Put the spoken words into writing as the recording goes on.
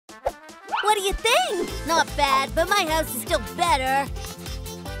What do you think? Not bad, but my house is still better.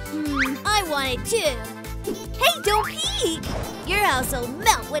 I want it too. Hey, don't peek! Your house will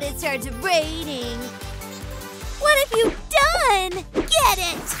melt when it starts raining. What have you done? Get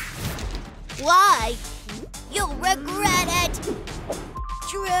it! Why? You'll regret it.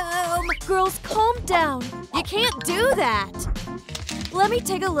 Troom! Girls, calm down. You can't do that. Let me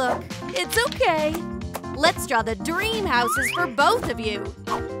take a look. It's okay. Let's draw the dream houses for both of you.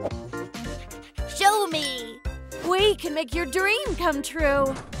 Show me. We can make your dream come true.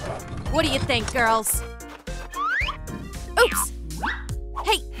 What do you think, girls? Oops!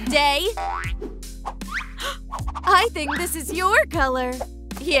 Hey, Day! I think this is your color.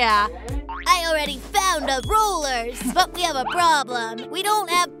 Yeah. I already found the rollers, but we have a problem. We don't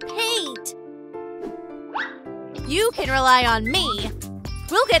have paint. You can rely on me.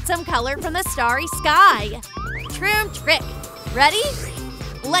 We'll get some color from the starry sky. Troom Trick. Ready?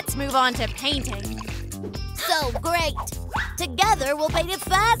 Let's move on to painting. So great. Together, we'll paint it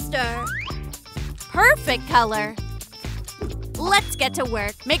faster. Perfect color. Let's get to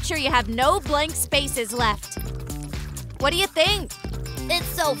work. Make sure you have no blank spaces left. What do you think? It's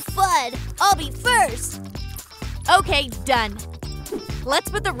so fun. I'll be first. Okay, done.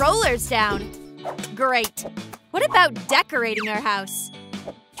 Let's put the rollers down. Great. What about decorating our house?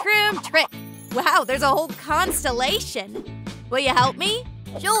 Troom Trick. Wow, there's a whole constellation. Will you help me?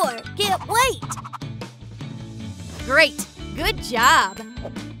 Sure, can't wait. Great. Good job.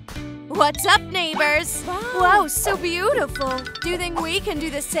 What's up, neighbors? Wow, so beautiful. Do you think we can do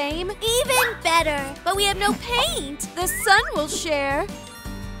the same? Even better. But we have no paint. The sun will share.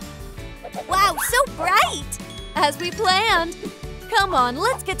 Wow, so bright. As we planned. Come on,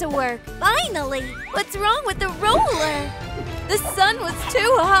 let's get to work. Finally. What's wrong with the roller? The sun was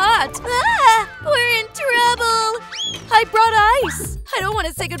too hot. Ah, we're in trouble. I brought ice. I don't want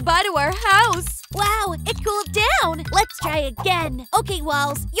to say goodbye to our house. Wow, it cooled down. Let's try again. Okay,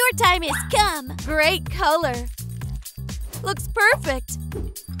 Walls, your time has come. Great color. Looks perfect.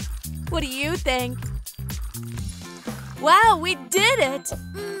 What do you think? Wow, we did it.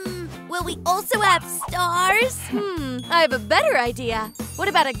 Will we also have stars? I have a better idea. What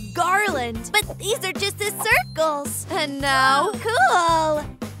about a garland? But these are just the circles. And now, Cool.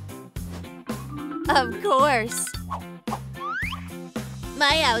 of course.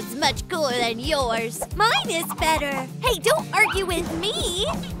 My house is much cooler than yours. Mine is better. Hey, don't argue with me.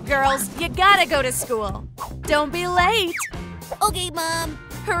 Girls, you gotta go to school. Don't be late. Okay, Mom.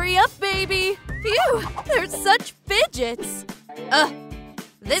 Hurry up, baby. Phew, they're such fidgets. Ugh,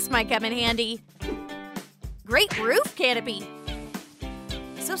 this might come in handy. Great roof canopy.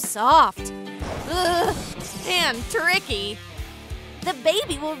 So soft. Ugh, and tricky. The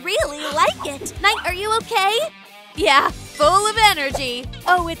baby will really like it. Knight, are you okay? Yeah, full of energy.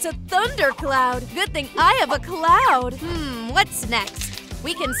 Oh, it's a thundercloud. Good thing I have a cloud. What's next?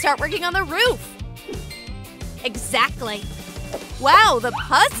 We can start working on the roof. Exactly. Wow, the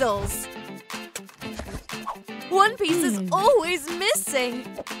puzzles. One piece is always missing.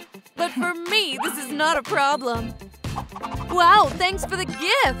 But for me, this is not a problem. Wow, thanks for the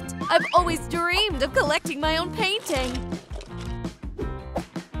gift. I've always dreamed of collecting my own painting.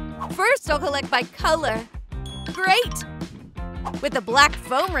 First, I'll collect by color. Great! With a black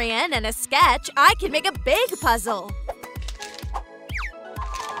foam rayon and a sketch, I can make a big puzzle.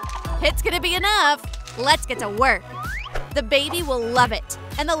 It's gonna be enough. Let's get to work. The baby will love it.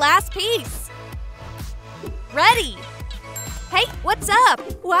 And the last piece. Ready! Hey, what's up?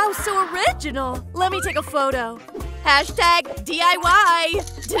 Wow, so original. Let me take a photo. Hashtag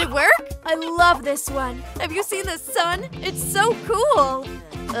DIY. Did it work? I love this one. Have you seen the sun? It's so cool.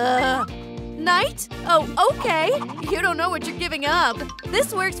 Night? Oh, okay. You don't know what you're giving up.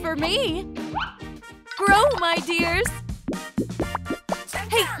 This works for me. Grow, my dears.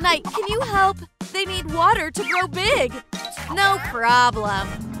 Hey, Night, can you help? They need water to grow big. No problem.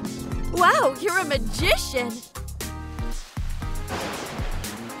 Wow, you're a magician.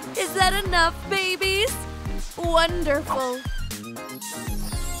 Is that enough, babies? Wonderful.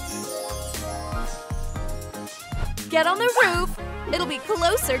 Get on the roof. It'll be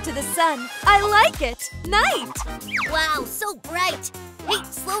closer to the sun. I like it. Night. Wow, so bright. Hey,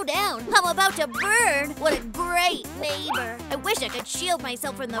 slow down. I'm about to burn. What a great neighbor. I wish I could shield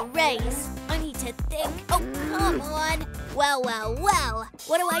myself from the rays. I need to think. Oh, come on. Well, well, well.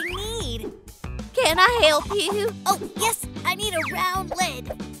 What do I need? Can I help you? Oh, yes. I need a round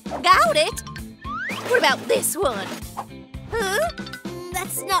lid. Got it. What about this one? Huh?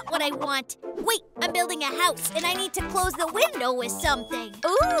 That's not what I want. Wait, I'm building a house and I need to close the window with something.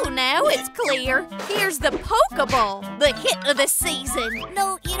 Ooh, now it's clear. Here's the Pokeball, the hit of the season.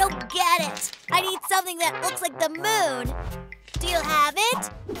 No, you don't get it. I need something that looks like the moon. Do you have it?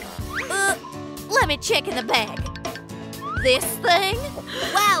 Let me check in the bag. This thing?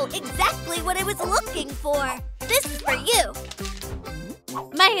 Wow, exactly what I was looking for. This is for you.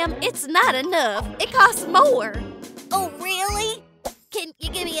 Ma'am, it's not enough. It costs more. Oh, really? Can you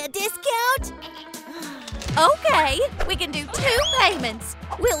give me a discount? Okay, we can do 2 payments.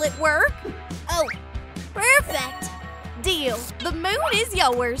 Will it work? Oh, perfect. Deal. The moon is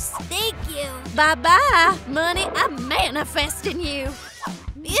yours. Thank you. Bye-bye, money. I'm manifesting you.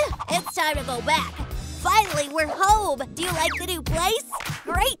 Yeah, it's time to go back. Finally, we're home. Do you like the new place?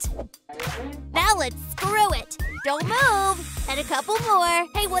 Great. Now let's screw it. Don't move. And a couple more.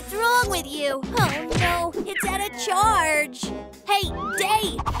 Hey, what's wrong with you? Oh, no. It's out of charge. Hey,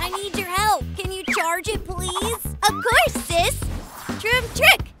 Day, I need your help. Can you charge it, please? Of course, sis. Troom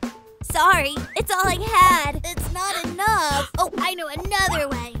Trick. Sorry, it's all I had. It's not enough. Oh, I know another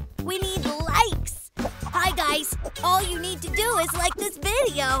way. We need likes. Hi, guys. All you need to do is like this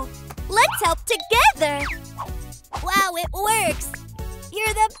video. Let's help together. Wow, it works.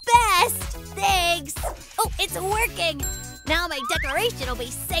 You're the best. Thanks. Oh, it's working. Now my decoration will be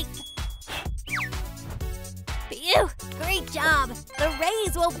safe. Phew, great job. The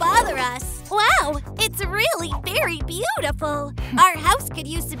rays won't bother us. Wow, it's really very beautiful. Our house could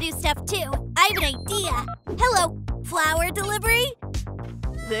use some new stuff too. I have an idea. Hello, flower delivery?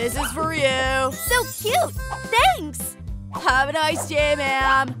 This is for you. So cute. Thanks. Have a nice day,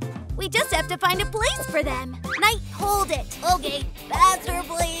 ma'am. We just have to find a place for them. Knight, hold it. Okay, faster,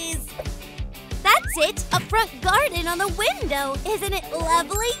 please. That's it, a front garden on the window. Isn't it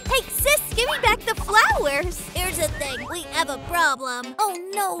lovely? Hey, sis, give me back the flowers. Here's the thing, we have a problem. Oh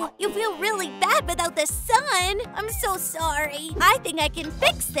no, you feel really bad without the sun. I'm so sorry. I think I can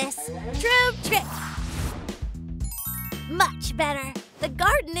fix this. Troom Trick. Much better. The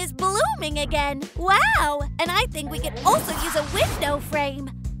garden is blooming again. Wow, and I think we could also use a window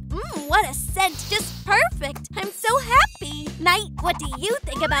frame. What a scent, just perfect. I'm so happy. Knight, what do you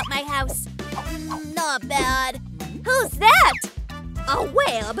think about my house? Not bad. Who's that? A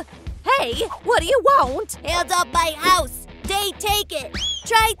web. Hey, what do you want? Hands off my house. Day, take it.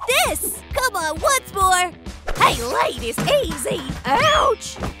 Try this. Come on, once more. Hey, ladies, easy.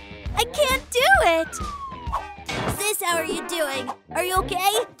 Ouch. I can't do it. Sis, how are you doing? Are you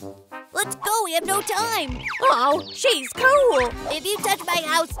okay? Let's go, we have no time. Oh, she's cool. If you touch my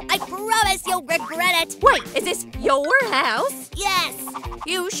house, I promise you'll regret it. Wait, is this your house? Yes.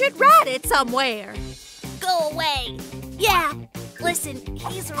 You should write it somewhere. Go away. Yeah, listen,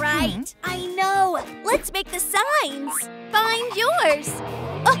 he's right. I know. Let's make the signs. Find yours.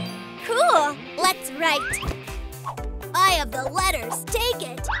 Oh, cool. Let's write. I have the letters. Take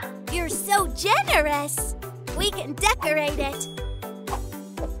it. You're so generous. We can decorate it.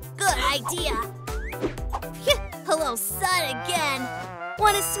 Good idea. Hello, sun again.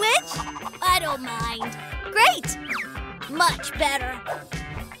 Want to switch? I don't mind. Great. Much better.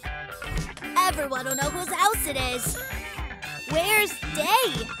 Everyone will know whose house it is. Where's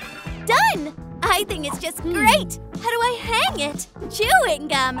Day? Done! I think it's just great. How do I hang it? Chewing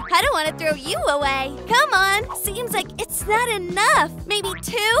gum. I don't want to throw you away. Come on. Seems like it's not enough. Maybe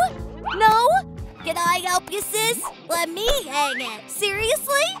 2? No? Can I help you, sis? Let me hang it.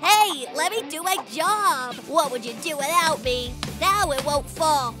 Seriously? Hey, let me do my job. What would you do without me? Now it won't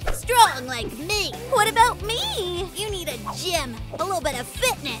fall. Strong like me. What about me? You need a gym, a little bit of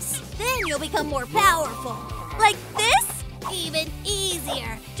fitness. Then you'll become more powerful. Like this? Even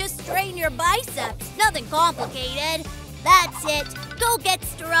easier. Just strain your biceps. Nothing complicated. That's it. Go get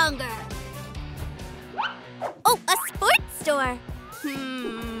stronger. Oh, a sports store.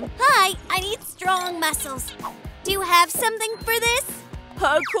 Hi, I need strong muscles. Do you have something for this?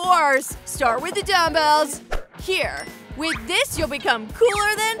 Of course. Start with the dumbbells. Here. With this, you'll become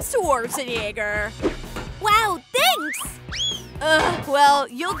cooler than Schwarzenegger. Wow, thanks! Well,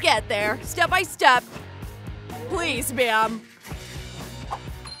 you'll get there, step by step. Please, ma'am.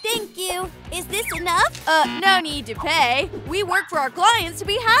 Thank you. Is this enough? No need to pay. We work for our clients to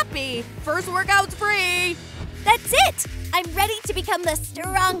be happy. First workout's free. That's it! I'm ready to become the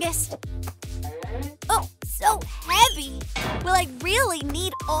strongest. Oh, so heavy. Will I really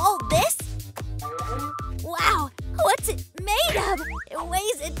need all this? Wow, what's it made of? It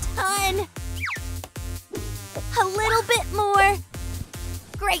weighs a ton. A little bit more.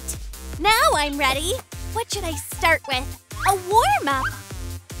 Great. Now I'm ready. What should I start with? A warm-up.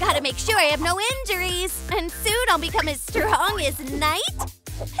 Gotta make sure I have no injuries. And soon I'll become as strong as Knight.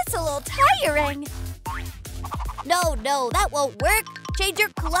 It's a little tiring. No, that won't work. Change your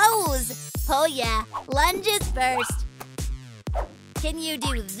clothes. Oh yeah, lunges first. Can you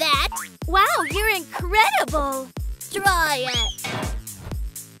do that? Wow, you're incredible. Try it.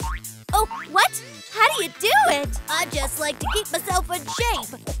 Oh, what? How do you do it? I just like to keep myself in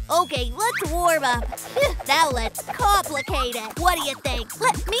shape. Okay, let's warm up. Now let's complicate it. What do you think?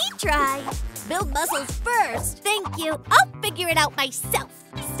 Let me try. Build muscles first. Thank you. I'll figure it out myself.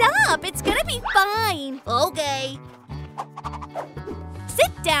 Stop, it's gonna be fine. Okay.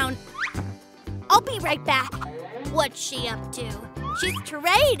 Sit down. I'll be right back. What's she up to? She's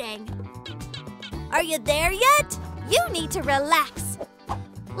training. Are you there yet? You need to relax.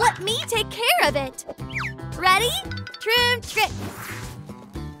 Let me take care of it. Ready? Troom Trick.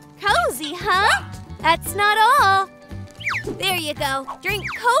 Cozy, huh? That's not all. There you go. Drink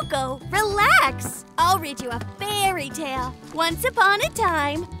cocoa. Relax. I'll read you a fairy tale. Once upon a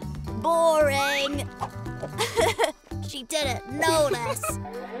time. Boring. She didn't notice.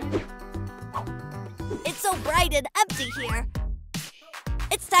 It's so bright and empty here.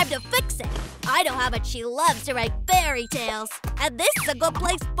 It's time to fix it. I know how much she loves to write fairy tales, and this is a good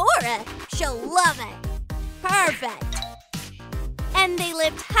place for it. She'll love it. Perfect. And they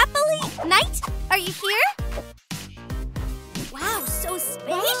lived happily. Night, are you here? Wow, so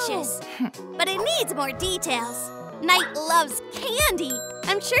spacious. But it needs more details. Night loves candy.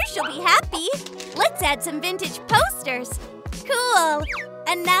 I'm sure she'll be happy. Let's add some vintage posters. Cool.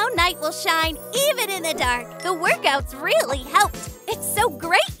 And now Night will shine even in the dark. The workouts really helped. It's so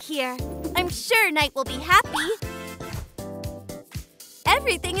great here. I'm sure Night will be happy.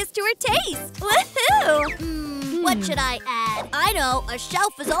 Everything is to her taste. Woohoo! What should I add? I know, a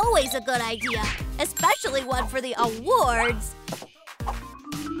shelf is always a good idea, especially one for the awards.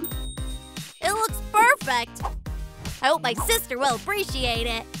 It looks perfect. I hope my sister will appreciate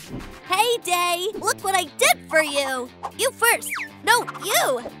it. Hey, Day, look what I did for you. You first. No,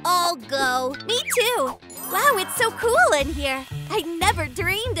 you. I'll go. Me too. Wow, it's so cool in here. I never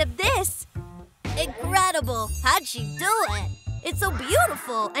dreamed of this. Incredible. How'd she do it? It's so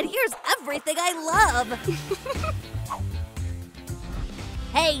beautiful, and here's everything I love.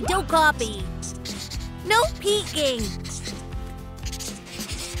 Hey, don't copy. No peeking.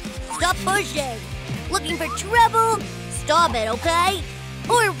 Stop pushing. Looking for trouble? Stop it, okay?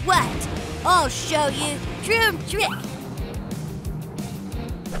 Or what? I'll show you. Troom Trick.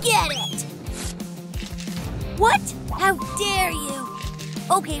 Get it. What? How dare you?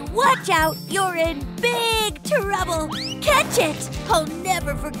 Okay, watch out. You're in big trouble. Catch it. I'll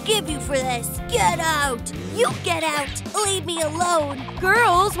never forgive you for this. Get out. You get out. Leave me alone.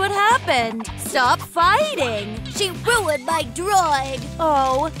 Girls, what happened? Stop fighting. She ruined my drawing.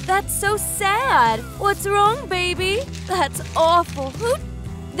 Oh, that's so sad. What's wrong, baby? That's awful.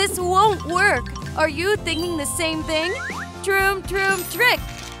 This won't work. Are you thinking the same thing? Troom Trick.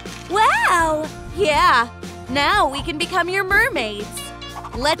 Wow. Yeah. Now we can become your mermaids.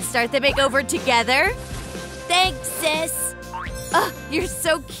 Let's start the makeover together. Thanks, sis. Oh, you're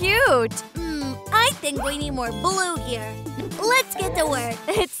so cute. I think we need more blue here. Let's get to work.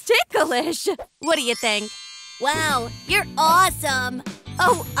 It's ticklish. What do you think? Wow, you're awesome.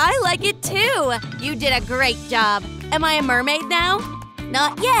 Oh, I like it too. You did a great job. Am I a mermaid now?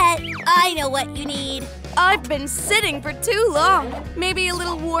 Not yet. I know what you need. I've been sitting for too long. Maybe a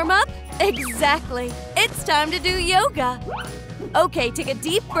little warm-up? Exactly. It's time to do yoga. Okay, take a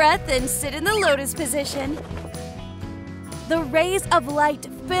deep breath and sit in the lotus position. The rays of light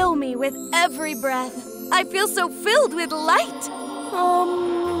fill me with every breath. I feel so filled with light.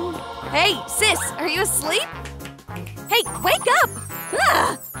 Hey, sis, are you asleep? Hey, wake up!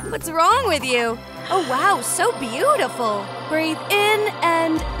 Ah, what's wrong with you? Oh, wow, so beautiful. Breathe in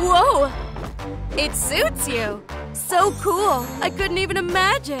and whoa! It suits you. So cool. I couldn't even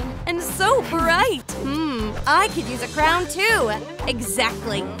imagine. And so bright. I could use a crown too.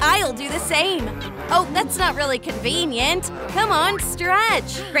 Exactly. I'll do the same. Oh, that's not really convenient. Come on,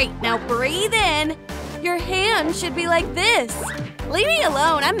 stretch. Great, now breathe in. Your hand should be like this. Leave me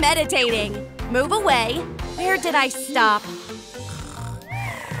alone, I'm meditating. Move away. Where did I stop?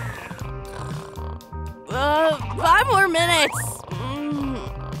 5 more minutes.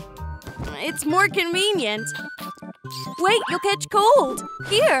 It's more convenient. Wait, you'll catch cold.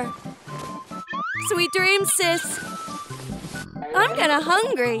 Here. Sweet dreams, sis. I'm kinda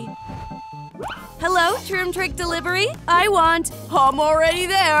hungry. Hello, Troom Trick Delivery? I'm already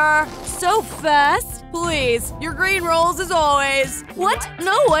there. So fast. Please, your green rolls as always. What?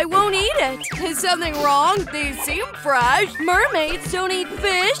 No, I won't eat it. Is something wrong? They seem fresh. Mermaids don't eat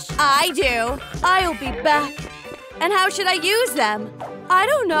fish. I do. I'll be back. And how should I use them? I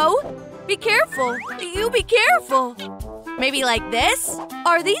don't know. Be careful. You be careful. Maybe like this?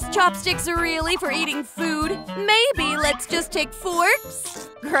 Are these chopsticks really for eating food? Maybe let's just take forks?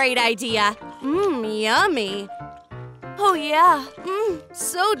 Great idea. Yummy. Oh yeah,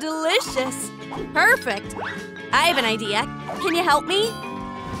 so delicious. Perfect. I have an idea. Can you help me?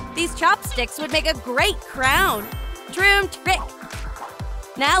 These chopsticks would make a great crown. Troom Trick.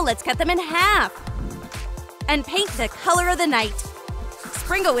 Now let's cut them in half. And paint the color of the night.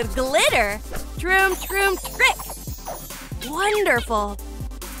 Sprinkle with glitter. Troom Trick. Wonderful.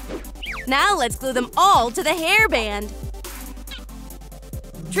 Now let's glue them all to the hairband.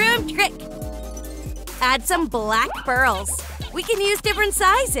 Troom Trick. Add some black pearls. We can use different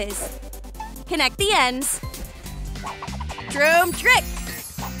sizes. Connect the ends. Troom Trick.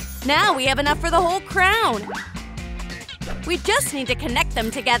 Now we have enough for the whole crown. We just need to connect them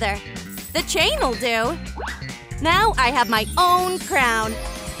together. The chain will do. Now I have my own crown.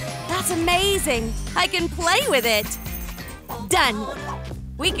 That's amazing. I can play with it. Done.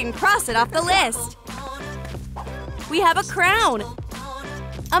 We can cross it off the list. We have a crown.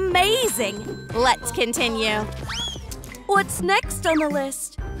 Amazing. Let's continue. What's next on the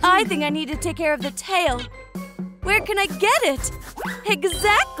list? I think I need to take care of the tail. Where can I get it?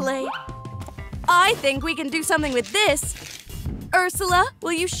 Exactly. I think we can do something with this. Ursula,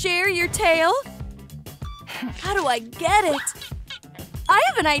 will you share your tail? How do I get it? I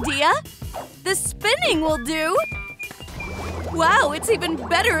have an idea. The spinning will do. Wow, it's even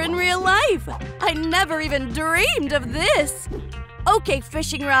better in real life. I never even dreamed of this. Okay,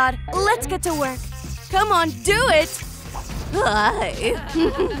 fishing rod, let's get to work. Come on, do it.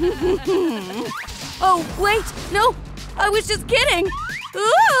 Oh, wait, no, I was just kidding.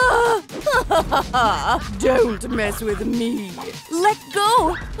 Don't mess with me. Let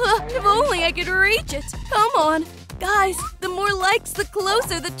go. If only I could reach it. Come on. Guys, the more likes, the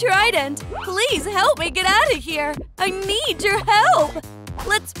closer the trident. Please help me get out of here. I need your help.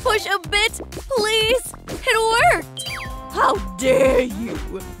 Let's push a bit, please. It worked. How dare you!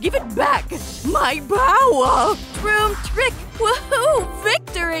 Give it back! My power! Troom Trick! Woohoo!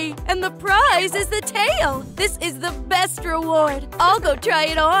 Victory! And the prize is the tail! This is the best reward! I'll go try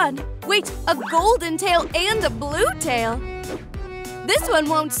it on! Wait, a golden tail and a blue tail? This one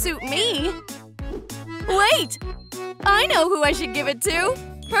won't suit me! Wait! I know who I should give it to!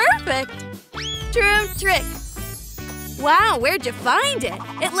 Perfect! Troom Trick! Wow, where'd you find it?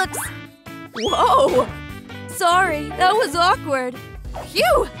 It looks… Whoa! Sorry, that was awkward.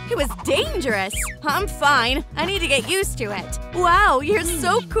 Phew, it was dangerous. I'm fine. I need to get used to it. Wow, you're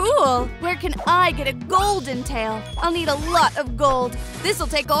so cool. Where can I get a golden tail? I'll need a lot of gold. This'll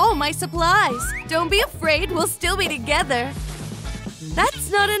take all my supplies. Don't be afraid, we'll still be together. That's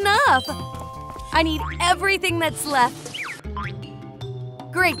not enough. I need everything that's left.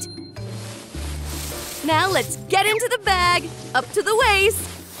 Great. Now let's get into the bag. Up to the waist.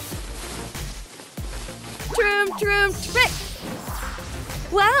 Troom Trick!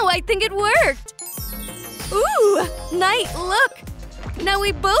 Wow, I think it worked! Ooh, nice look! Now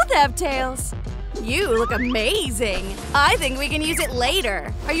we both have tails. You look amazing. I think we can use it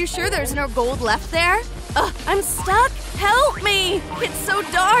later. Are you sure there's no gold left there? I'm stuck! Help me! It's so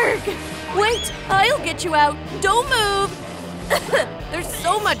dark! Wait, I'll get you out. Don't move! There's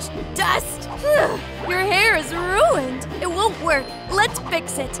so much dust! Your hair is ruined. It won't work. Let's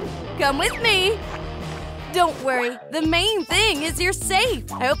fix it. Come with me. Don't worry, the main thing is you're safe.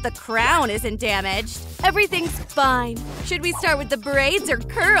 I hope the crown isn't damaged. Everything's fine. Should we start with the braids or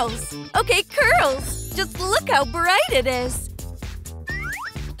curls? Okay, curls. Just look how bright it is.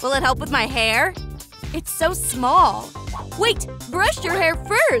 Will it help with my hair? It's so small. Wait, brush your hair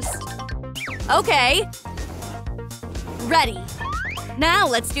first. Okay. Ready. Now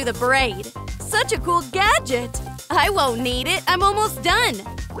let's do the braid. Such a cool gadget. I won't need it. I'm almost done.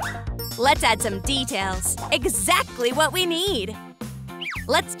 Let's add some details. Exactly what we need.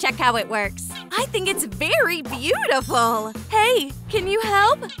 Let's check how it works. I think it's very beautiful. Hey, can you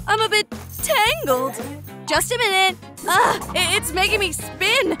help? I'm a bit tangled. Just a minute. It's making me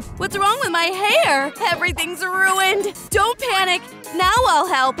spin. What's wrong with my hair? Everything's ruined. Don't panic. Now I'll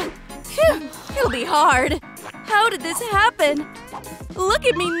help. Phew, it'll be hard. How did this happen? Look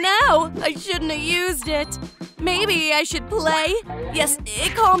at me now. I shouldn't have used it. Maybe I should play? Yes,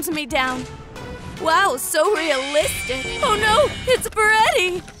 it calms me down. Wow, so realistic. Oh no, it's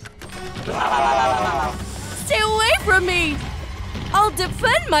Freddy! Stay away from me! I'll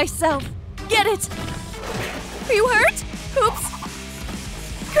defend myself. Get it? Are you hurt? Oops.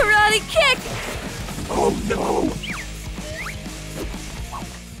 Karate kick! Oh no!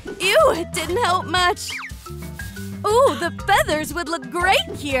 Ew, it didn't help much. Ooh, the feathers would look great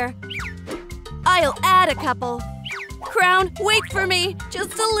here. I'll add a couple. Crown, wait for me,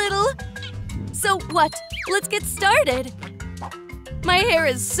 just a little. So what? Let's get started. My hair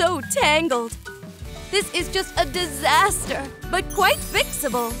is so tangled. This is just a disaster, but quite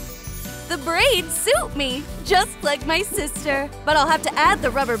fixable. The braids suit me, just like my sister. But I'll have to add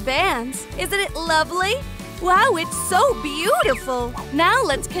the rubber bands. Isn't it lovely? Wow, it's so beautiful. Now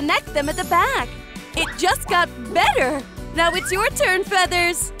let's connect them at the back. It just got better. Now it's your turn,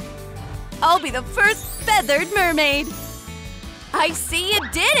 Feathers. I'll be the first feathered mermaid. I see you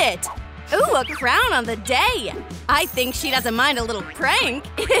did it. Ooh, a crown on the day. I think she doesn't mind a little prank.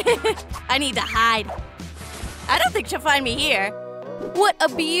 I need to hide. I don't think she'll find me here. What a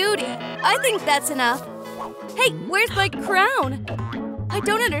beauty. I think that's enough. Hey, where's my crown? I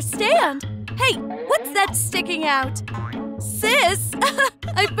don't understand. Hey, what's that sticking out? Sis,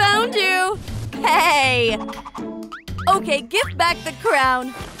 I found you. Hey. Okay, give back the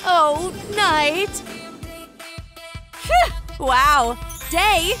crown. Oh, night. Wow.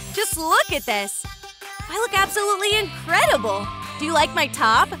 Day, just look at this. I look absolutely incredible. Do you like my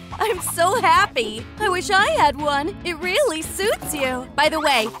top? I'm so happy. I wish I had one. It really suits you. By the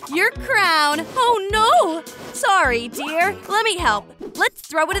way, your crown. Oh no! Sorry, dear. Let me help. Let's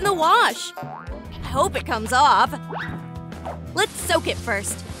throw it in the wash. I hope it comes off. Let's soak it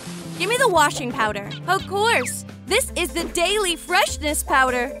first. Give me the washing powder. Of course. This is the Daily Freshness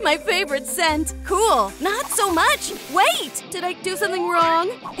Powder, my favorite scent. Cool. Not so much. Wait! Did I do something wrong?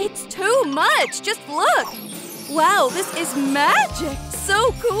 It's too much. Just look. Wow, this is magic.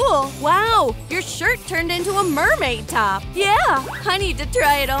 So cool. Wow, your shirt turned into a mermaid top. Yeah, I need to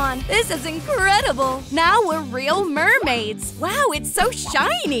try it on. This is incredible. Now we're real mermaids. Wow, it's so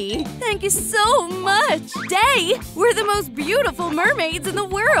shiny. Thank you so much. Day, we're the most beautiful mermaids in the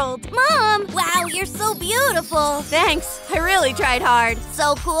world. Mom, wow, you're so beautiful. Thanks, I really tried hard.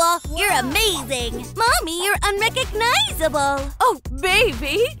 So cool. You're amazing. Mommy, you're unrecognizable. Oh,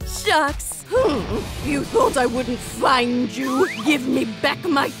 baby, shucks. You thought I wouldn't find you? Give me back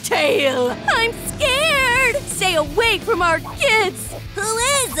my tail! I'm scared! Stay away from our kids! Who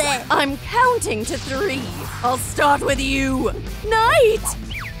is it? I'm counting to 3. I'll start with you. Night!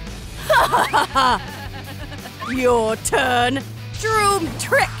 Ha ha ha ha! Your turn. Troom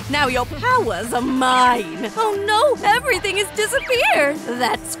Trick! Now your powers are mine. Oh no, everything has disappeared!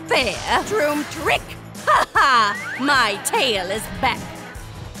 That's fair. Troom Trick! Ha ha! My tail is back.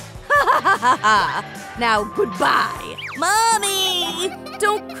 Ha ha ha ha! Now goodbye. Mommy!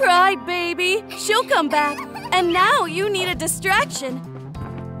 Don't cry, baby. She'll come back. And now you need a distraction.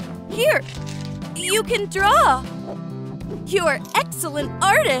 Here, you can draw. You're excellent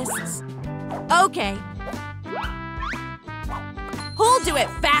artists. Okay. Who'll do it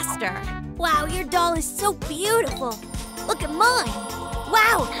faster? Wow, your doll is so beautiful. Look at mine.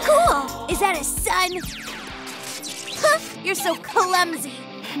 Wow, cool. Is that a sun? Huh, you're so clumsy.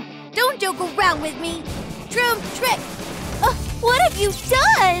 Don't joke around with me. Troom Trick. What have you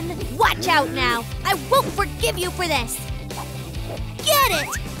done? Watch out now. I won't forgive you for this. Get it.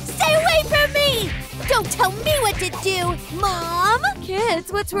 Stay away from me. Don't tell me what to do, Mom.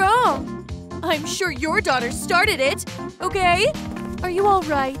 Kids, what's wrong? I'm sure your daughter started it, okay? Are you all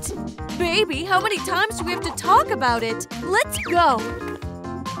right? Baby, how many times do we have to talk about it? Let's go.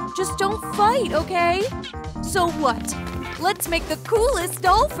 Just don't fight, okay? So what? Let's make the coolest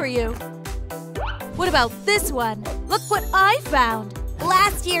doll for you. What about this one? Look what I found.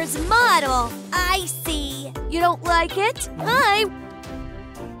 Last year's model. I see. You don't like it? Hi.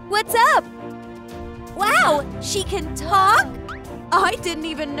 What's up? Wow, she can talk? I didn't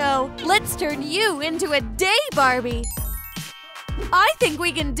even know. Let's turn you into a day Barbie. I think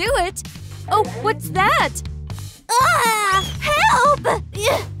we can do it. Oh, what's that? Ah! Help!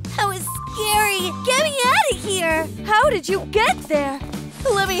 That was scary. Get me out of here. How did you get there?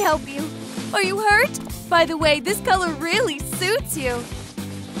 Let me help you. Are you hurt? By the way, this color really suits you.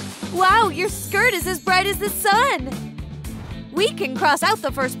 Wow, your skirt is as bright as the sun. We can cross out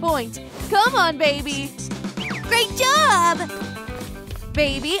the first point. Come on, baby. Great job.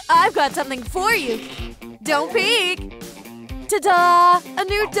 Baby, I've got something for you. Don't peek. Ta-da! A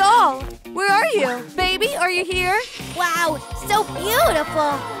new doll. Where are you? Baby, are you here? Wow, so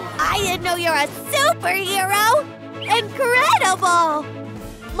beautiful. I didn't know you're a superhero. Incredible.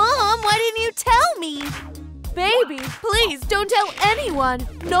 Mom, why didn't you tell me? Baby, please don't tell anyone.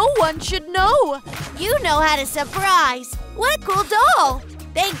 No one should know. You know how to surprise. What a cool doll.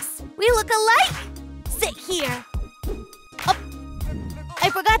 Thanks. We look alike. Sit here. Oh, I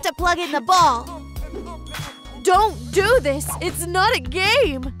forgot to plug in the ball. Don't do this! It's not a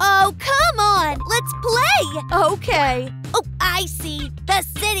game! Oh, come on! Let's play! Okay. Oh, I see! The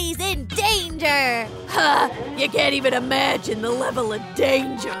city's in danger! Ha! You can't even imagine the level of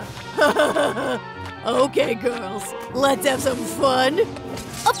danger. Okay, girls, let's have some fun.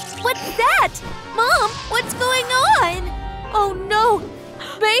 Oh, what's that? Mom, what's going on? Oh no!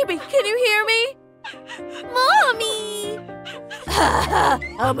 Baby, can you hear me? Mommy!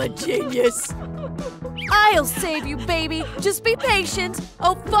 I'm a genius. I'll save you, baby. Just be patient.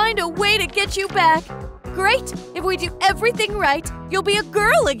 I'll find a way to get you back. Great! If we do everything right, you'll be a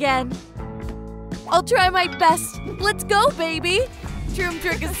girl again. I'll try my best. Let's go, baby. Troom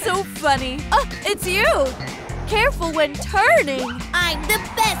Trick is so funny. Oh, it's you! Careful when turning. I'm the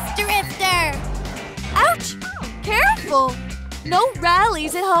best drifter! Ouch! Careful! No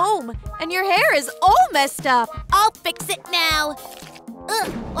rallies at home, and your hair is all messed up. I'll fix it now.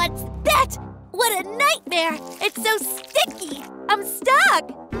 Ugh, what's that? What a nightmare! It's so sticky! I'm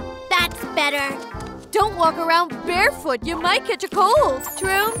stuck! That's better. Don't walk around barefoot. You might catch a cold.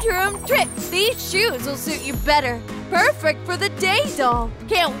 Troom Trick. These shoes will suit you better. Perfect for the day doll.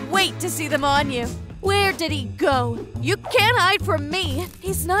 Can't wait to see them on you. Where did he go? You can't hide from me.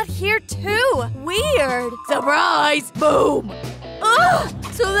 He's not here too. Weird. Surprise! Boom! Ugh!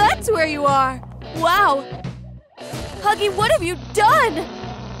 So that's where you are. Wow. Huggy, what have you done?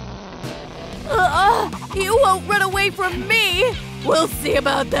 You won't run away from me. We'll see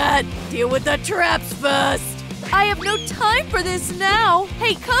about that. Deal with the traps first. I have no time for this now.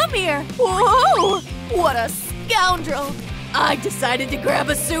 Hey, come here. Whoa! What a scoundrel. I decided to grab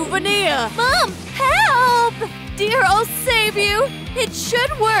a souvenir. Mom, help! Dear, I'll save you. It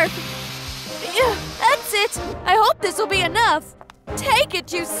should work. That's it. I hope this will be enough. Take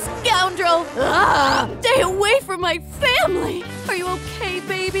it, you scoundrel! Ah! Stay away from my family! Are you okay,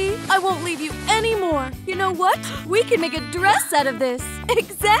 baby? I won't leave you anymore. You know what? We can make a dress out of this.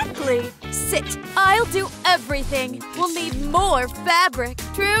 Exactly! Sit. I'll do everything. We'll need more fabric.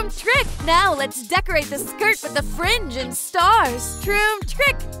 Troom Trick! Now let's decorate the skirt with the fringe and stars. Troom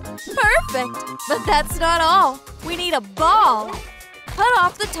Trick! Perfect! But that's not all. We need a ball. Cut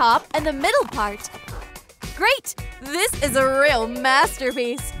off the top and the middle part. Great! This is a real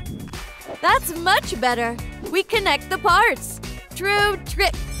masterpiece. That's much better. We connect the parts. Troom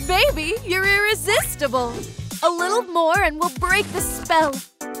Trick. Baby, you're irresistible. A little more and we'll break the spell.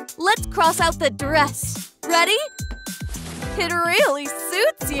 Let's cross out the dress. Ready? It really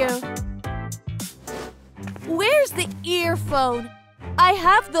suits you. Where's the earphone? I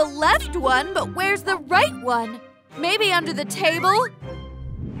have the left one, but where's the right one? Maybe under the table?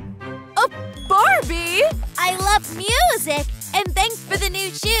 Oh, Barbie! I love music! And thanks for the new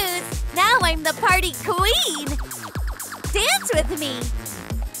shoes! Now I'm the party queen! Dance with me!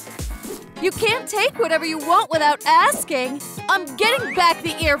 You can't take whatever you want without asking. I'm getting back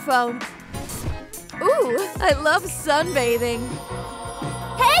the earphone. Ooh, I love sunbathing.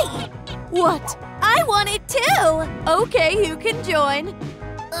 Hey! What? I want it too! Okay, you can join.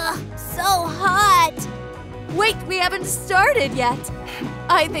 Ugh, so hot! Wait, we haven't started yet.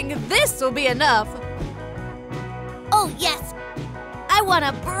 I think this will be enough. Oh, yes! I want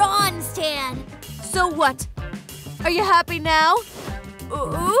a bronze tan! So what? Are you happy now?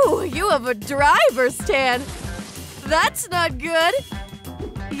 Ooh, you have a driver's tan. That's not good.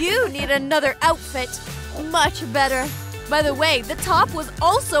 You need another outfit. Much better. By the way, the top was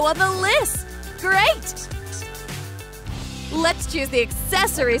also on the list. Great! Let's choose the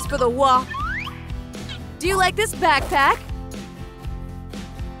accessories for the walk. Do you like this backpack?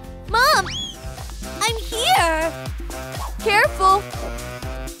 Mom! I'm here! Careful!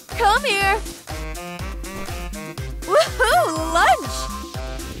 Come here! Woohoo! Lunch!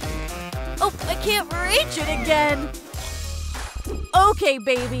 Oh, I can't reach it again! Okay,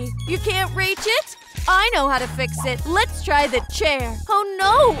 baby. You can't reach it? I know how to fix it. Let's try the chair. Oh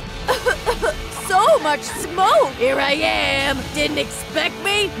no! So much smoke! Here I am. Didn't expect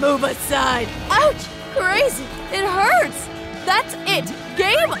me? Move aside. Ouch! Crazy! It hurts! That's it!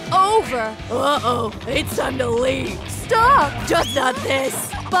 Game over! Uh-oh. It's time to leave. Stop! Just not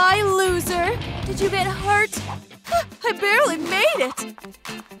this. Bye, loser! Did you get hurt? I barely made it!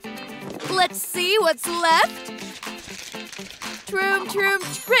 Let's see what's left. Troom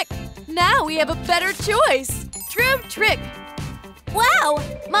Trick! Now we have a better choice! Troom Trick! Wow!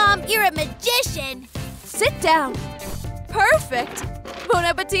 Mom, you're a magician! Sit down! Perfect! Bon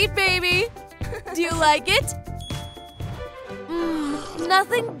appetit, baby! Do you like it?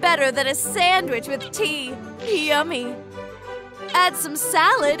 Nothing better than a sandwich with tea. Yummy! Add some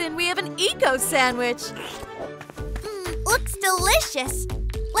salad and we have an eco sandwich. Looks delicious!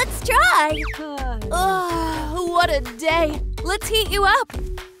 Let's try! Oh, what a day. Let's heat you up.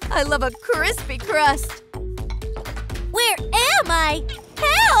 I love a crispy crust. Where am I?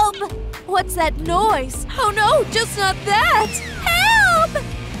 Help! What's that noise? Oh no, just not that! Help!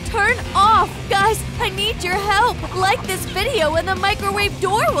 Turn off! Guys, I need your help! Like this video and the microwave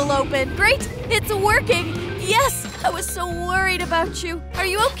door will open. Great, it's working. Yes, I was so worried about you. Are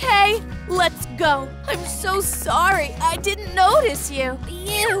you okay? Let's go. I'm so sorry. I didn't notice you.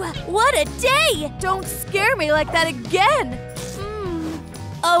 You, what a day! Don't scare me like that again.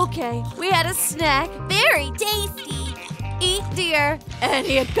 Okay, we had a snack. Very tasty. Eat, dear. And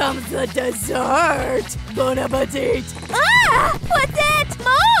here comes the dessert. Bon appetit. Ah! What's it?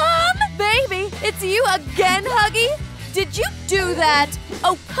 Mom! Baby, it's you again, Huggy? Did you do that?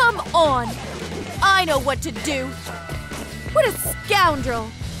 Oh, come on. I know what to do. What a scoundrel.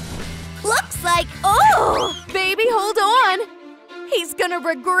 Looks like, oh! Baby, hold on. He's gonna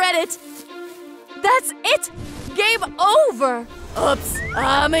regret it. That's it. Game over. Oops,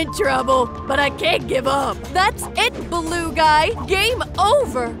 I'm in trouble, but I can't give up. That's it, blue guy. Game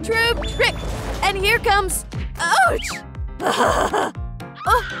over. Troom Trick. And here comes... Ouch!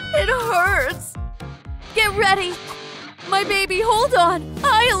 Oh, it hurts. Get ready. My baby, hold on.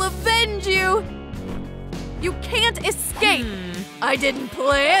 I'll avenge you. You can't escape. I didn't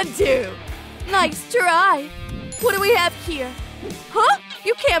plan to. Nice try. What do we have here? Huh?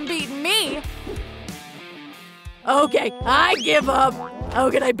 You can't beat me. Okay, I give up. How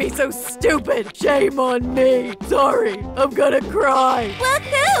can I be so stupid? Shame on me. Sorry, I'm gonna cry.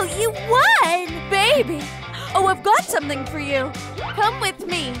 Woohoo! You won! Baby! Oh, I've got something for you. Come with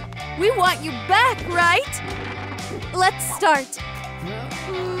me. We want you back, right? Let's start.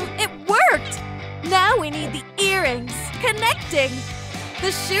 It worked! Now we need the earrings. Connecting.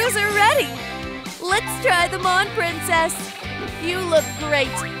 The shoes are ready. Let's try them on, princess. You look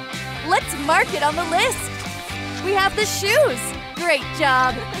great. Let's mark it on the list. We have the shoes. Great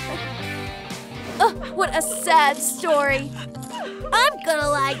job. What a sad story. I'm gonna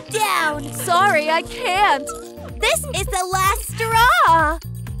lie down. Sorry, I can't. This is the last straw.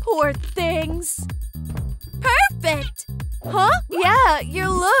 Poor things. Perfect. Huh? Yeah, your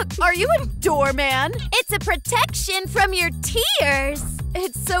look. Are you a doorman? It's a protection from your tears.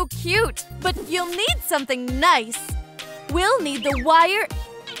 It's so cute, but you'll need something nice. We'll need the wire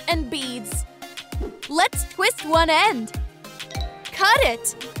and beads. Let's twist one end. Cut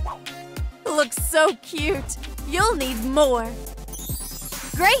it. Looks so cute. You'll need more.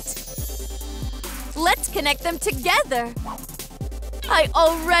 Great. Let's connect them together. I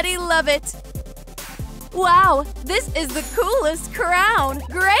already love it. Wow, this is the coolest crown.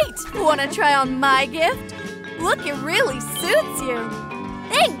 Great. Want to try on my gift? Look, it really suits you.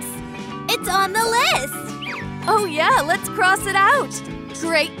 Thanks. It's on the list. Oh yeah, let's cross it out.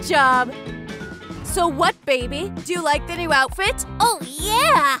 Great job. So what, baby? Do you like the new outfit? Oh,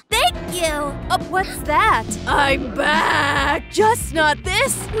 yeah! Thank you! What's that? I'm back! Just not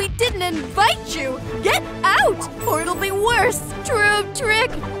this! We didn't invite you! Get out! Or it'll be worse! Troom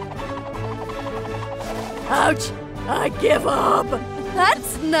Trick! Ouch! I give up!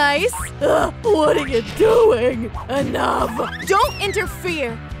 That's nice! What are you doing? Enough! Don't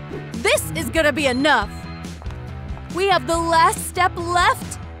interfere! This is gonna be enough! We have the last step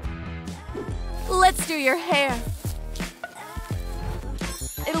left! Let's do your hair.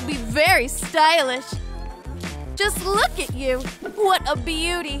 It'll be very stylish. Just look at you. What a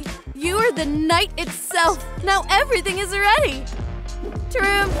beauty. You are the night itself. Now everything is ready.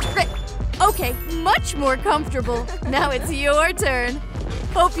 Troom Trick. Okay, much more comfortable. Now it's your turn.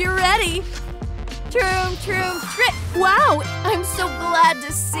 Hope you're ready. Troom Trick. Wow, I'm so glad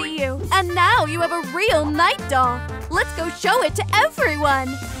to see you. And now you have a real night doll. Let's go show it to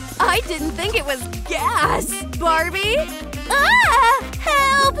everyone. I didn't think it was gas, Barbie. Ah!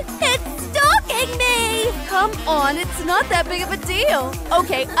 Help! It's stalking me! Come on, it's not that big of a deal.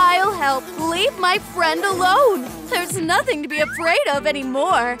 Okay, I'll help. Leave my friend alone. There's nothing to be afraid of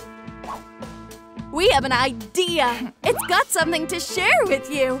anymore. We have an idea. It's got something to share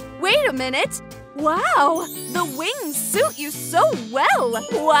with you. Wait a minute. Wow, the wings suit you so well.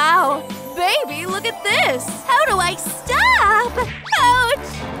 Wow, baby, look at this. How do I stop?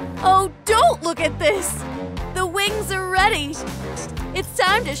 Ouch! Oh, don't look at this. The wings are ready. It's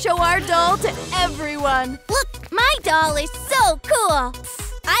time to show our doll to everyone. Look, my doll is so cool.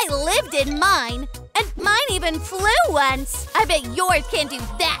 I lived in mine, and mine even flew once. I bet yours can't do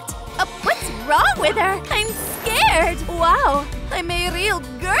that. What's wrong with her? I'm scared. Wow, I'm a real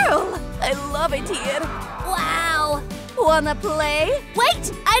girl. I love it here. Wow. Wanna play?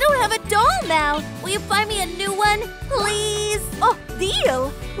 Wait, I don't have a doll now. Will you find me a new one, please? Oh, deal!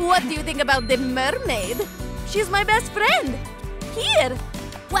 What do you think about the mermaid? She's my best friend. Here!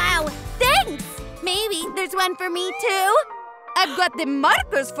 Wow, thanks! Maybe there's one for me too? I've got the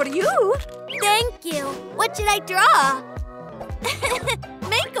markers for you. Thank you. What should I draw?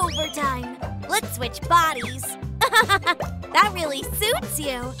 Makeover time. Let's switch bodies. That really suits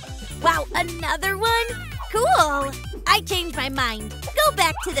you. Wow, another one? Cool. I changed my mind. Go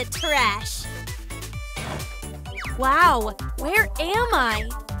back to the trash. Wow, where am I?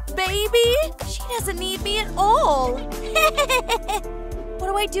 Baby, she doesn't need me at all. What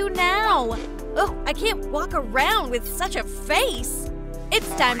do I do now? Oh, I can't walk around with such a face. It's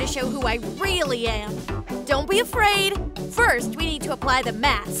time to show who I really am. Don't be afraid. First, we need to apply the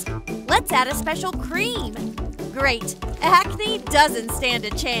mask. Let's add a special cream. Great. Acne doesn't stand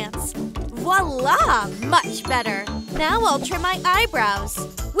a chance. Voila! Much better. Now I'll trim my eyebrows.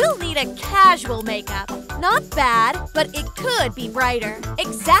 We'll need a casual makeup. Not bad, but it could be brighter.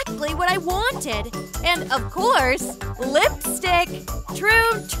 Exactly what I wanted. And of course, lipstick.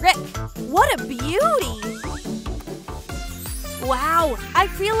 Troom Trick. What a beauty! Wow, I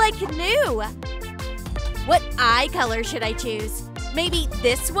feel like new. What eye color should I choose? Maybe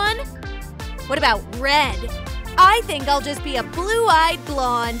this one? What about red? I think I'll just be a blue-eyed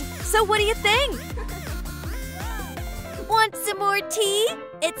blonde. So what do you think? Want some more tea?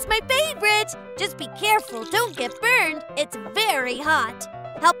 It's my favorite. Just be careful, don't get burned. It's very hot.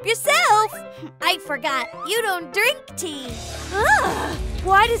 Help yourself. I forgot, you don't drink tea. Ugh,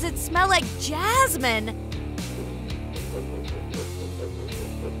 why does it smell like jasmine?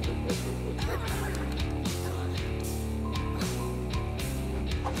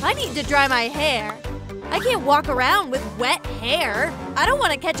 I need to dry my hair. I can't walk around with wet hair. I don't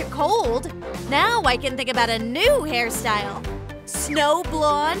want to catch a cold. Now I can think about a new hairstyle. Snow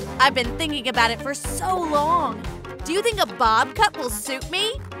blonde? I've been thinking about it for so long. Do you think a bob cut will suit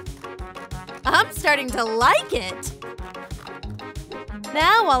me? I'm starting to like it.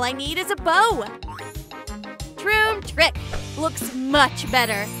 Now all I need is a bow. Troom Trick looks much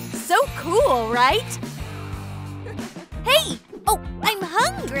better. So cool, right? Hey! Oh, I'm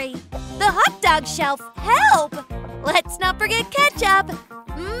hungry! The hot dog shelf, help! Let's not forget ketchup!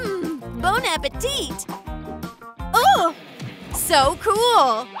 Bon appetit! Oh, so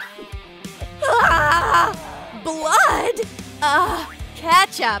cool! Ah, blood!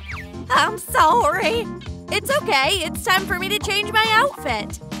 Ketchup. I'm sorry. It's okay, it's time for me to change my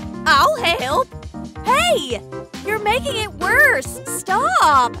outfit. I'll help. Hey, you're making it worse.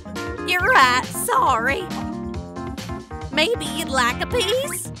 Stop. You're right, sorry. Maybe you'd like a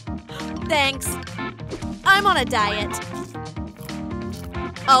piece? Thanks. I'm on a diet.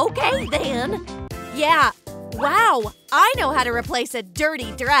 Okay, then. Yeah, wow, I know how to replace a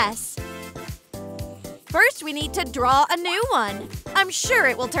dirty dress. First, we need to draw a new one. I'm sure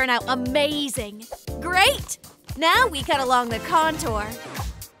it will turn out amazing. Great! Now we cut along the contour.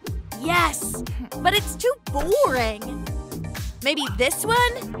 Yes, but it's too boring. Maybe this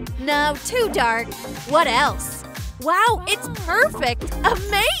one? No, too dark. What else? Wow, it's perfect!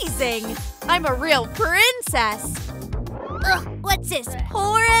 Amazing! I'm a real princess. Ugh, what's this,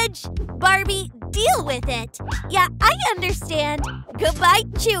 porridge? Barbie, deal with it. Yeah, I understand. Goodbye,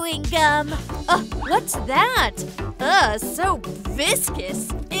 chewing gum. What's that? So viscous.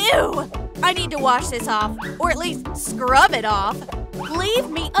 Ew! I need to wash this off, or at least scrub it off.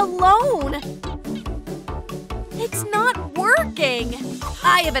 Leave me alone! It's not working.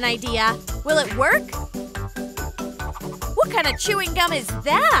 I have an idea. Will it work? What kind of chewing gum is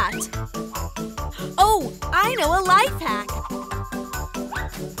that? Oh, I know a life hack.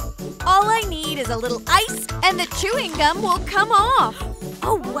 All I need is a little ice and the chewing gum will come off.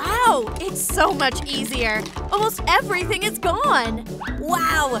 Oh, wow, it's so much easier. Almost everything is gone.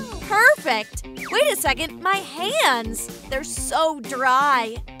 Wow, perfect. Wait a second, my hands. They're so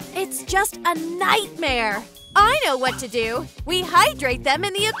dry. It's just a nightmare. I know what to do. We hydrate them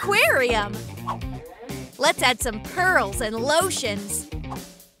in the aquarium. Let's add some pearls and lotions.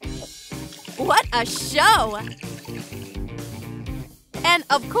 What a show! And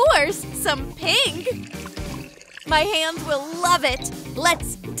of course, some pink. My hands will love it.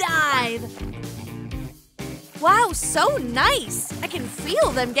 Let's dive. Wow, so nice. I can feel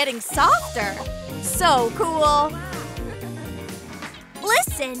them getting softer. So cool.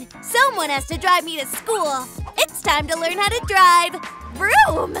 Listen, someone has to drive me to school. It's time to learn how to drive.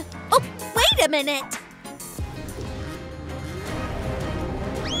 Vroom! Oh, wait a minute.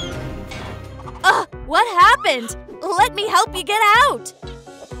 What happened? Let me help you get out.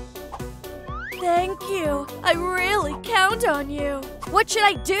 Thank you. I really count on you. What should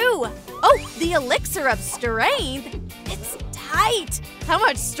I do? Oh, the elixir of strength. It's tight. How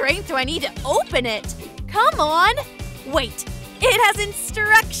much strength do I need to open it? Come on. Wait, it has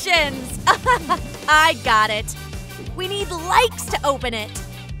instructions. I got it. We need likes to open it.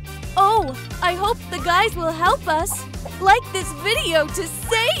 Oh, I hope the guys will help us. Like this video to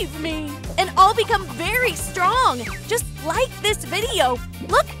save me. And I'll become very strong. Just like this video.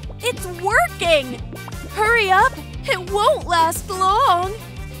 Look, it's working. Hurry up. It won't last long.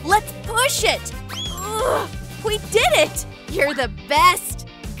 Let's push it. Ugh, we did it. You're the best.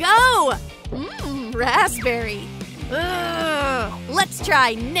 Go. Raspberry. Ugh. Let's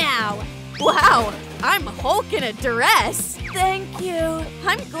try now. Wow, I'm Hulk in a dress. Thank you.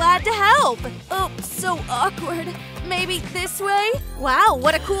 I'm glad to help. Oh, so awkward. Maybe this way? Wow,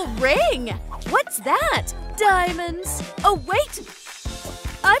 what a cool ring. What's that? Diamonds. Oh, wait.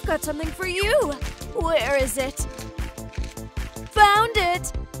 I've got something for you. Where is it? Found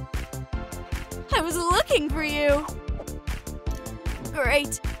it. I was looking for you.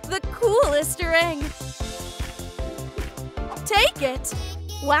 Great. The coolest ring. Take it.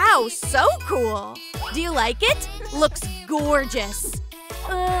 Wow, so cool. Do you like it? Looks gorgeous.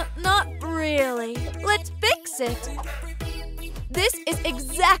 Not really. Let's fix it. This is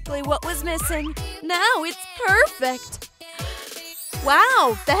exactly what was missing. Now it's perfect.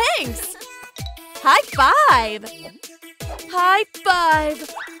 Wow, thanks. High five. High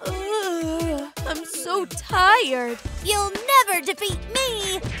five. Ugh, I'm so tired. You'll never defeat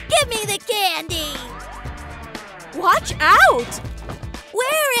me! Give me the candy! Watch out!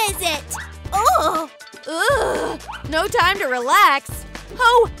 Where is it? Oh! Ugh, no time to relax.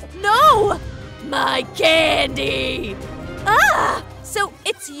 Oh, no! My candy! Ah! So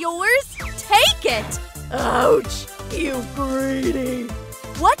it's yours? Take it! Ouch! You greedy!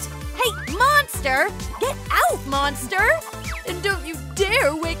 What? Hey, monster! Get out, monster! And don't you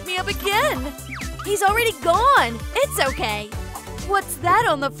dare wake me up again! He's already gone! It's okay! What's that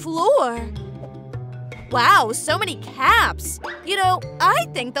on the floor? Wow, so many caps! You know, I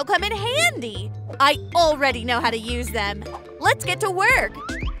think they'll come in handy! I already know how to use them. Let's get to work!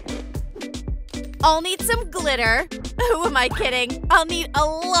 I'll need some glitter. Who am I kidding? I'll need a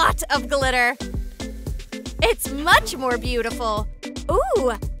lot of glitter. It's much more beautiful.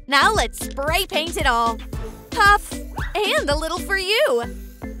 Ooh, now let's spray paint it all. Puff, and a little for you.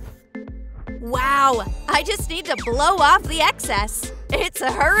 Wow, I just need to blow off the excess. It's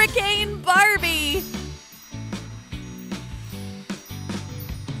a Hurricane Barbie.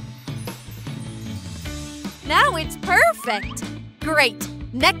 Now it's perfect. Great,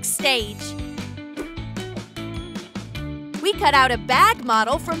 next stage. We cut out a bag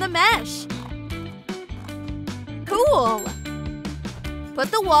model from the mesh. Cool.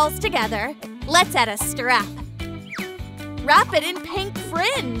 Put the walls together. Let's add a strap. Wrap it in pink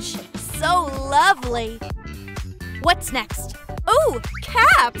fringe. So lovely. What's next? Oh,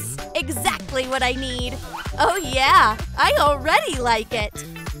 caps! Exactly what I need. Oh yeah, I already like it.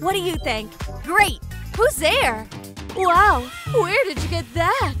 What do you think? Great. Who's there? Wow, where did you get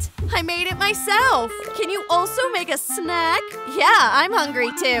that? I made it myself. Can you also make a snack? Yeah, I'm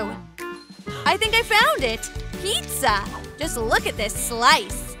hungry too. I think I found it. Pizza. Just look at this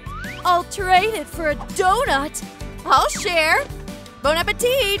slice. I'll trade it for a donut. I'll share. Bon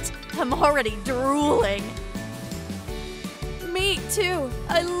appetit. I'm already drooling. Me too.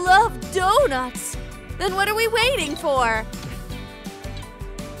 I love donuts. Then what are we waiting for?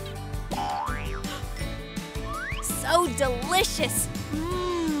 So delicious.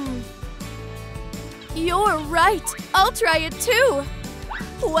 You're right. I'll try it too.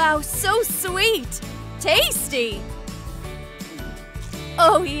 Wow, so sweet. Tasty.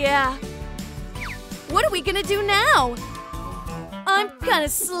 Oh yeah. What are we gonna do now? I'm kinda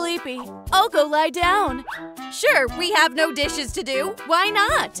sleepy. I'll go lie down. Sure, we have no dishes to do. Why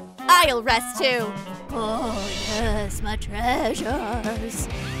not? I'll rest too. Oh yes, my treasures.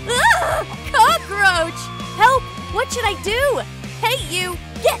 Ah! Cockroach! Help! What should I do? Hey you!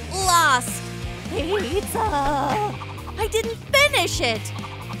 Get lost! Pizza! I didn't finish it!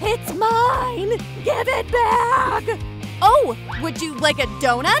 It's mine! Give it back! Oh, would you like a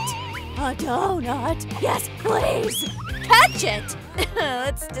donut? A donut? Yes, please! Catch it!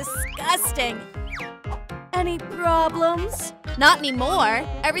 It's disgusting. Any problems? Not anymore.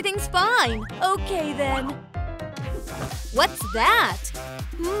 Everything's fine. Okay then. What's that?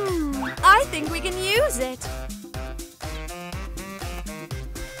 I think we can use it.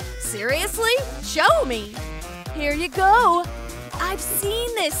 Seriously? Show me. Here you go. I've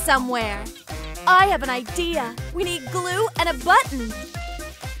seen this somewhere. I have an idea. We need glue and a button.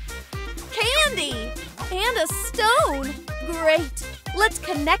 candy! And a stone! Great! Let's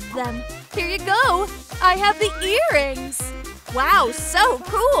connect them. Here you go! I have the earrings! Wow, so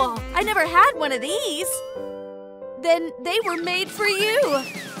cool! I never had one of these! Then they were made for you!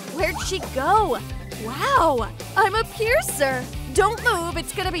 Where'd she go? Wow! I'm a piercer! Don't move,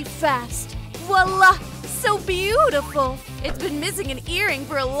 it's gonna be fast! Voila! So beautiful! It's been missing an earring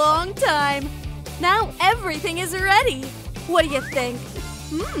for a long time! Now everything is ready! What do you think?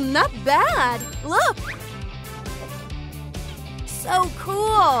 Not bad! Look! So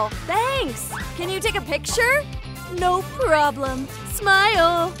cool! Thanks! Can you take a picture? No problem.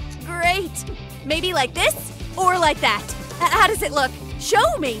 Smile! Great! Maybe like this? Or like that? How does it look?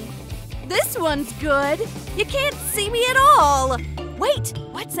 Show me! This one's good! You can't see me at all! Wait!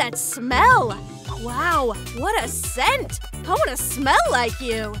 What's that smell? Wow! What a scent! I want to smell like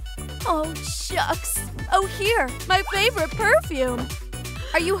you! Oh, shucks! Oh, here! My favorite perfume!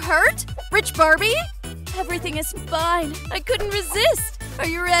 Are you hurt? Rich Barbie? Everything is fine. I couldn't resist. Are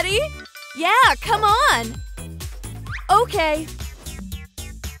you ready? Yeah, come on! Okay.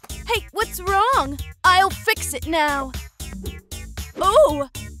 Hey, what's wrong? I'll fix it now. Oh!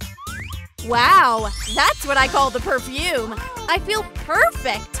 Wow, that's what I call the perfume. I feel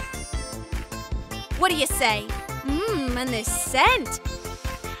perfect. What do you say? And this scent.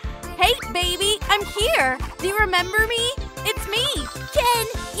 Hey, baby, I'm here. Do you remember me? It's me. Ken,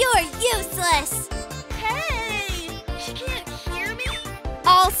 you're useless. Hey! She can't hear me?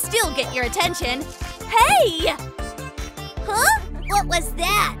 I'll still get your attention. Hey! Huh? What was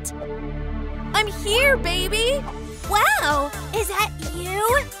that? I'm here, baby. Wow, is that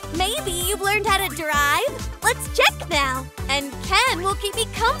you? Maybe you've learned how to drive? Let's check now. And Ken will keep me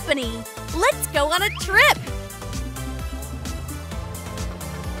company. Let's go on a trip.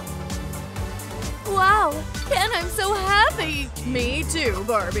 Wow, Ken, I'm so happy. Me too,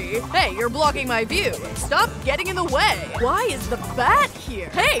 Barbie. Hey, you're blocking my view. Stop getting in the way. Why is the bat here?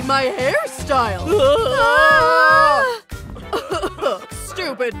 Hey, my hairstyle.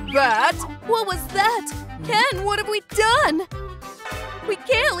 Stupid bat. What was that? Ken, what have we done? We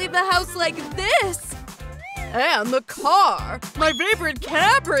can't leave the house like this. And the car. My favorite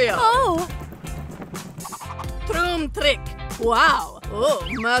cabrio. Oh. Troom Trick. Wow. Oh,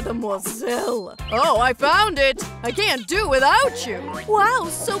 mademoiselle. Oh, I found it. I can't do without you. Wow,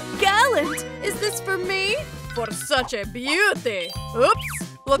 so gallant. Is this for me? For such a beauty.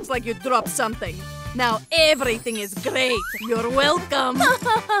 Oops. Looks like you dropped something. Now everything is great. You're welcome.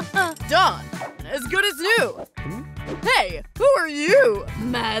 Done. As good as new. Hey, who are you?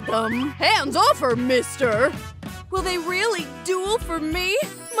 Madam. Hands off her, mister. Will they really duel for me?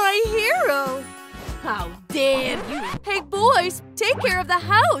 My hero. How dare you? Hey, boys, take care of the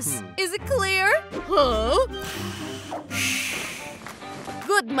house. Is it clear? Huh?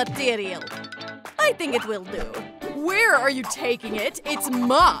 Good material. I think it will do. Where are you taking it? It's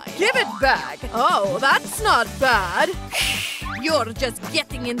mine. Give it back. Oh, that's not bad. You're just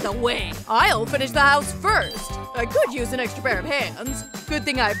getting in the way. I'll finish the house first. I could use an extra pair of hands. Good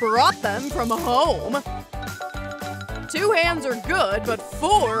thing I brought them from home. 2 hands are good, but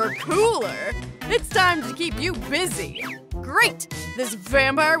 4 are cooler. It's time to keep you busy. Great! This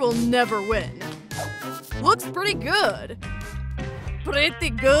vampire will never win. Looks pretty good. Pretty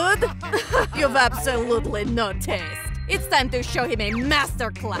good? You've absolutely no taste. It's time to show him a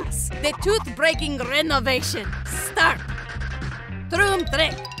masterclass. The tooth-breaking renovation. Start. Troom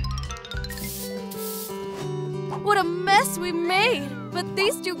Trick. What a mess we made. But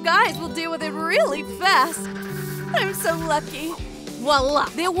these 2 guys will deal with it really fast. I'm so lucky. Voila!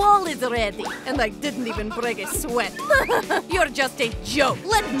 The wall is ready. And I didn't even break a sweat. You're just a joke.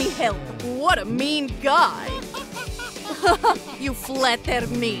 Let me help. What a mean guy. You flatter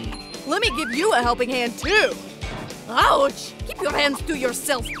me. Let me give you a helping hand, too. Ouch! Keep your hands to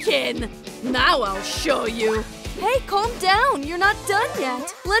yourself, Ken. Now I'll show you. Hey, calm down. You're not done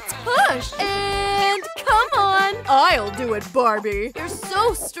yet. Let's push. And come on. I'll do it, Barbie. You're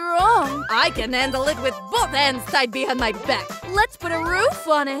so strong. I can handle it with both hands tied behind my back. Let's put a roof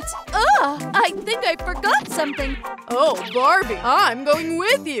on it. I think I forgot something. Oh, Barbie, I'm going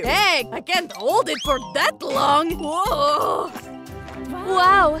with you. Hey, I can't hold it for that long. Whoa.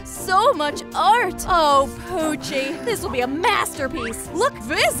 Wow, so much art! Oh, Poochie, this will be a masterpiece! Look,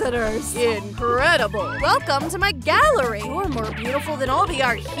 visitors! Incredible! Welcome to my gallery! You're more beautiful than all the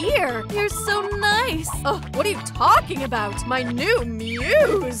art here! You're so nice! What are you talking about? My new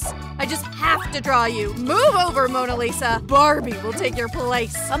muse! I just have to draw you! Move over, Mona Lisa! Barbie will take your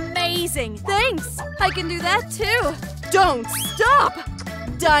place! Amazing! Thanks! I can do that too! Don't stop!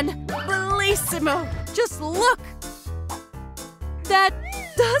 Done! Bellissimo! Just look! That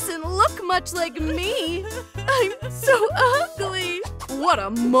does doesn't look much like me. I'm so ugly. What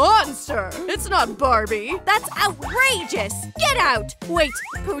a monster. It's not Barbie. That's outrageous! Get out! Wait,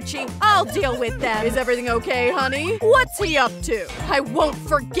 Poochie, I'll deal with them. Is everything okay, honey? What's he up to? I won't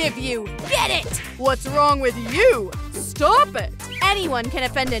forgive you. Get it! What's wrong with you? Stop it. Anyone can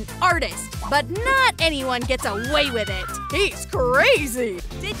offend an artist, but not anyone gets away with it. He's crazy.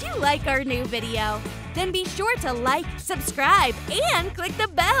 Did you like our new video? Then be sure to like, subscribe, and click the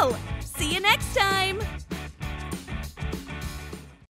bell. See you next time!